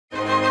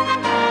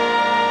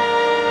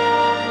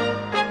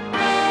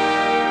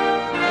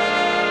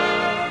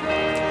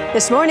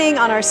This morning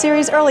on our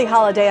series Early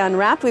Holiday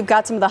Unwrapped, we've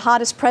got some of the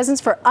hottest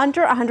presents for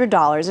under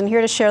 $100. And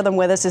here to share them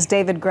with us is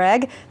David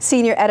Gregg,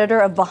 senior editor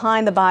of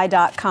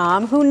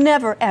BehindTheBuy.com, who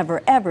never,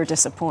 ever, ever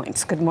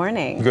disappoints. Good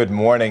morning. Good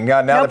morning.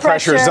 Now no the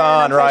pressure's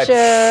on, no right?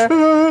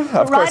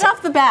 Right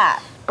off the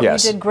bat.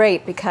 Yes. You did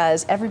great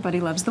because everybody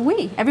loves the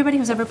Wii. Everybody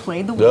who's ever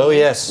played the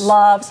Wii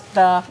loves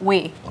the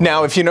Wii.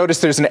 Now, if you notice,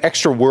 there's an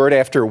extra word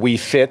after Wii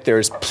Fit.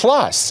 There's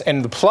Plus,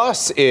 and the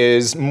Plus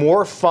is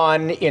more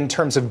fun in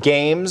terms of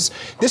games.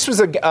 This was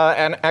an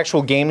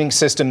actual gaming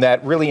system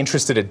that really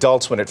interested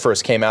adults when it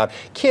first came out.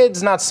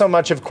 Kids, not so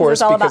much, of course,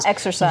 it's all because about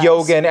exercise.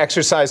 Yoga and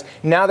exercise.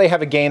 Now they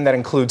have a game that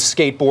includes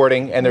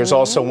skateboarding, and there's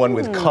also one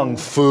with Kung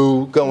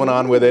Fu going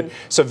on with it.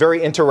 So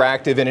very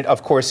interactive, and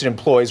of course, it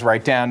employs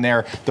right down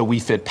there the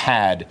Wii Fit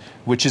pad,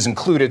 which is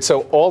included.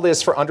 So all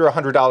this for under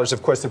 $100.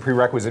 Of course, the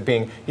prerequisite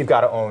being you've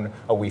got to own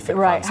a Wii Fit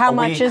right. console. How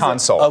much is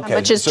console. it? Okay. How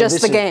much is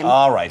just the game?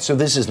 All right. So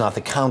this is not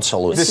the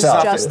console This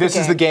itself.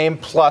 is the game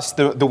plus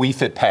the Wii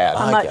Fit pad.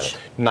 How much?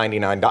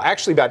 $99.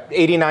 Actually, about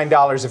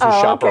 $89 if you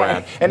shop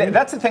around. And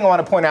that's the thing I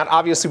want to point out.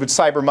 Obviously, with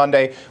Cyber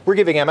Monday, we're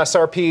giving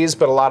MSRPs,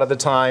 but a lot of the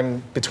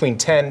time between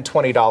 $10,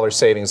 $20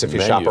 savings if you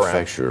shop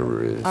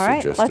around. All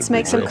right. Let's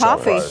make some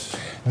coffee.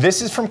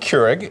 This is from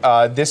Keurig.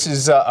 This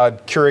is a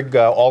Keurig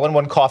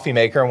all-in-one coffee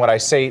maker, and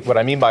what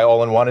I mean by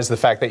all-in-one is the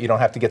fact that you don't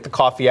have to get the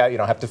coffee out, you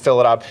don't have to fill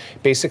it up.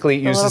 Basically,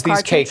 it uses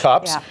these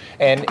K-cups,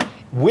 and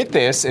with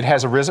this, it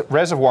has a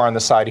reservoir on the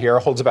side here.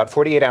 It holds about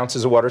 48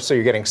 ounces of water, so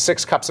you're getting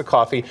 6 cups of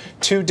coffee,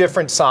 2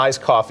 different size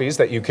coffees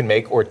that you can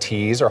make, or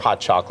teas, or hot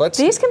chocolates.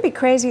 These can be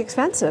crazy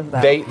expensive,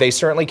 though. They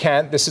certainly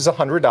can. This is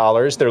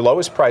 $100. Their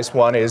lowest priced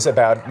one is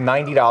about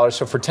 $90,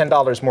 so for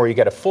 $10 more, you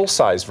get a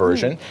full-size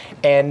version.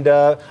 And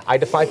I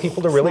defy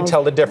people to really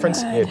tell the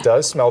difference. It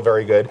does smell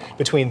very good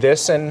between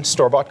this and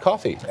store-bought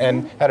coffee.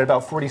 And at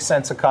about 40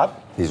 cents a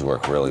cup. These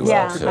work really well.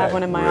 Yeah, I have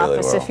one in my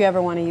office if you ever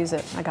want to use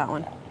it. I got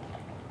one.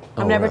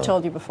 I've never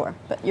told you before,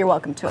 but you're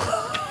welcome to it.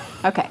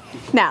 Okay,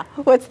 now,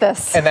 what's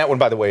this? And that one,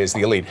 by the way, is the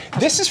Elite.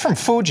 This is from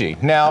Fuji.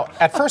 Now,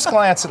 at first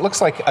glance, it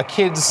looks like a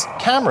kid's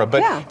camera,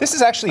 but this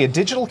is actually a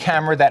digital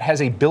camera that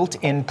has a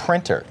built-in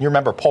printer. You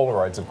remember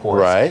Polaroids, of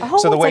course. Right. Oh,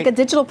 so it's like a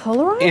digital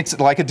Polaroid? It's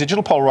like a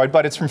digital Polaroid,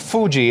 but it's from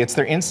Fuji. It's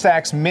their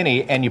Instax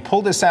Mini, and you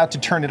pull this out to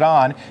turn it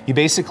on. You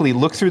basically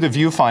look through the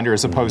viewfinder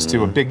as opposed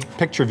to a big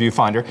picture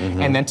viewfinder,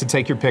 and then to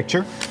take your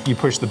picture, you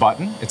push the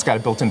button. It's got a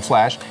built-in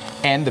flash,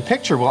 and the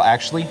picture will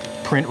actually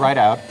print right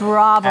out at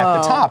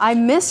the top. I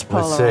missed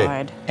Polaroid.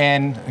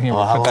 And you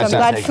know, put that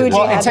down.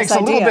 It takes a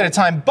little bit of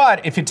time,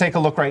 but if you take a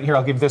look right here,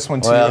 I'll give this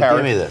one to you, Harry.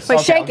 Give me this. But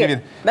shake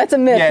it. That's a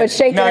myth, but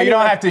shake it. No, you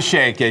don't have to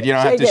shake it. You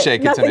don't have to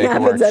shake it to make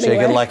it work. Shake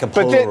it like a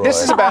Polaroid. But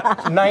this is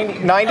about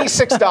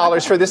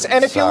 $96 for this.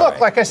 And if you look,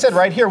 like I said,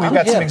 right here, we've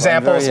got some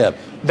examples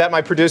that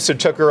my producer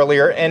took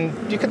earlier,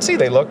 and you can see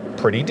they look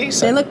pretty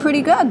decent. They look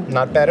pretty good.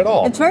 Not bad at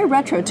all. It's very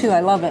retro, too.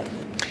 I love it.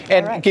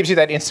 And it gives you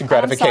that instant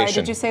gratification. I'm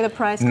sorry, did you say the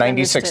price?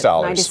 $96.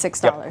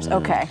 $96,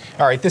 okay.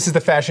 All right, this is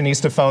the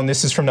Fashionista phone.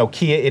 This is from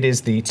Nokia. It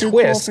is the Twist.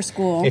 Cool for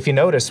school. If you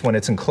notice, when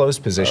it's in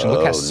closed position,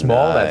 look how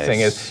small that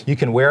thing is. You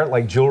can wear it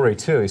like jewelry,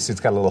 too. You see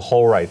it's got a little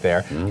hole right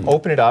there.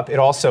 Open it up. It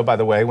also, by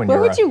the way, when Where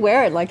would you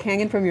wear it? Like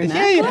hanging from your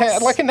necklace? Yeah,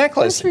 like a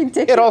necklace. That's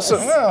ridiculous. It also,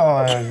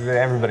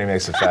 everybody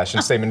makes a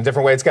fashion statement in a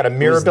different way. It's got a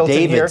mirror built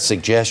in here. David's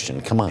suggestion.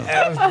 Come on.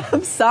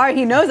 I'm sorry.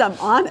 He knows I'm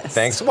honest.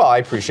 Thanks. Well, I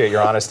appreciate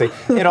your honesty.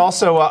 It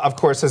also, of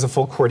course, has a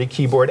full QWERTY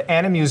keyboard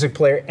and a music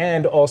player,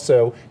 and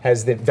also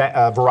has the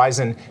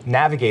Verizon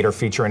Navigator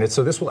feature in it.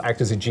 So this will act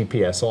as a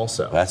GPS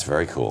also. That's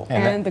very cool.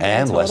 And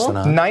less than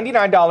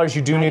 $99.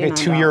 You do need a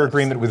 2-year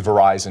agreement with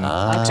Verizon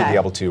to be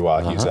able to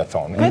use that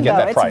phone. And you get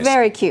that price. It's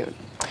very cute.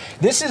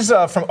 This is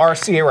from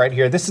RCA right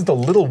here. This is the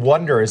Little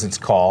Wonder, as it's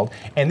called.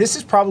 And this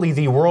is probably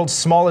the world's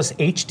smallest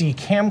HD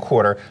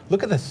camcorder.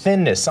 Look at the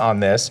thinness on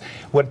this.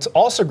 What's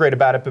also great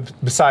about it,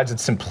 besides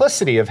its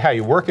simplicity of how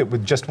you work it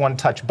with just one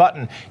touch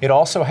button, it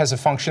also has a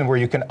function where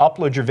you can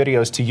upload your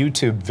videos to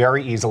YouTube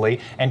very easily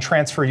and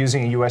transfer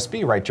using a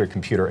USB right to your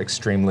computer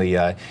extremely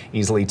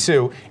easily,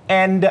 too.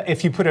 And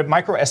if you put a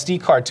micro SD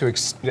card to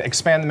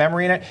expand the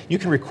memory in it, you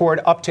can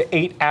record up to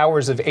 8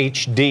 hours of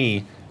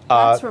HD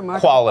That's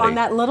remarkable. Quality. On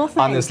that little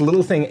thing? On this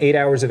little thing, 8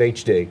 hours of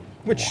HD,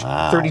 which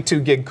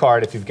 32 gig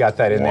card, if you've got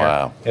that in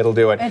there, it'll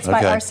do it. It's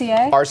by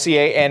RCA?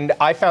 RCA, and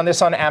I found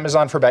this on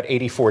Amazon for about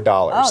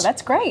 $84. Oh,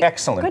 that's great.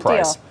 Excellent Good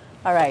price. Deal.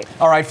 All right.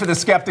 All right, for the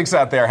skeptics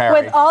out there,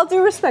 Harry. With all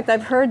due respect,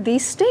 I've heard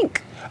these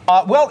stink.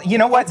 Well, you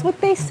know what? That's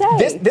what they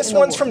say. This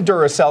one's from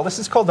Duracell. This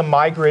is called the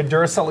MyGrid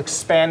Duracell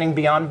Expanding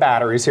Beyond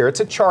Batteries here. It's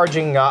a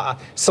charging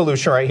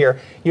solution right here.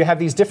 You have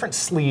these different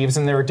sleeves,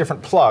 and there are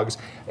different plugs.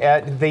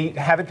 They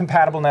have it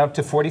compatible now up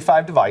to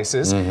 45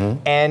 devices,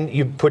 and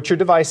you put your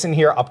device in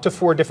here, up to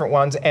 4 different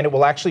ones, and it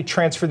will actually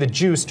transfer the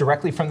juice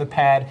directly from the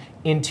pad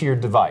into your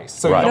device.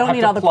 So you don't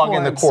have to plug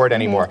in the cord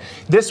anymore.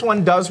 This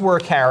one does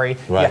work, Harry.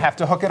 You have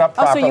to hook it up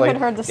properly. Oh, so you had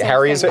heard the same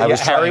Harry thing.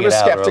 Harry was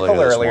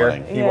skeptical earlier.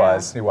 He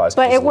was.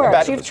 But it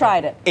works. You've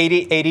tried it.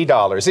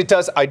 $80. It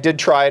does. I did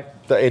try it.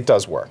 It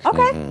does work.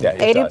 Okay. Yeah,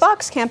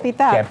 $80. Can't beat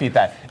that. Can't beat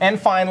that. And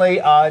finally,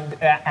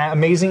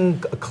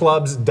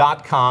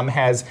 AmazingClubs.com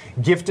has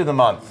Gift of the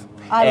Month.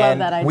 I love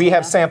And that idea. we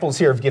have samples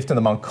here of Gift of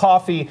the Monk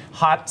coffee,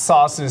 hot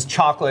sauces,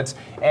 chocolates,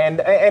 and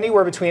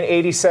anywhere between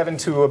 $87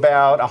 to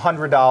about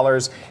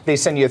 $100. They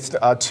send you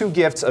 2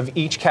 gifts of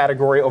each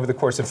category over the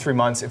course of 3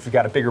 months. If you've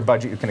got a bigger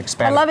budget, you can I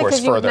expand, love of it course,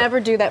 because you would further. never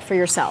do that for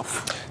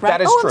yourself. Right?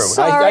 That is Oh, I'm true.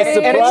 sorry. And it's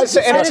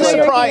a I didn't know you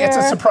were surprise. It's a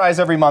here. surprise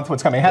every month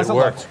what's coming. How's it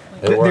look? worked.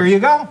 It There worked. you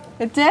go.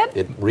 It did?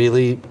 It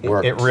really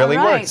worked. It really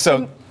All right. worked. So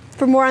And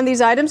for more on these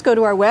items, go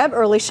to our web,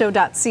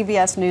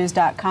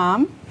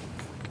 earlyshow.cbsnews.com.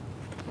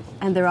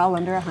 And they're all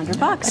under $100.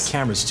 That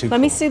camera's too Let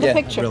me cool. see the Yeah,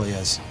 picture. It really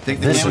is.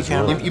 This is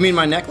camera. really- You mean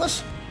my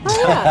necklace?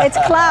 Oh, yeah. It's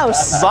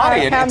Klaus,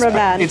 Bonnie, our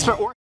cameraman. it's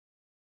for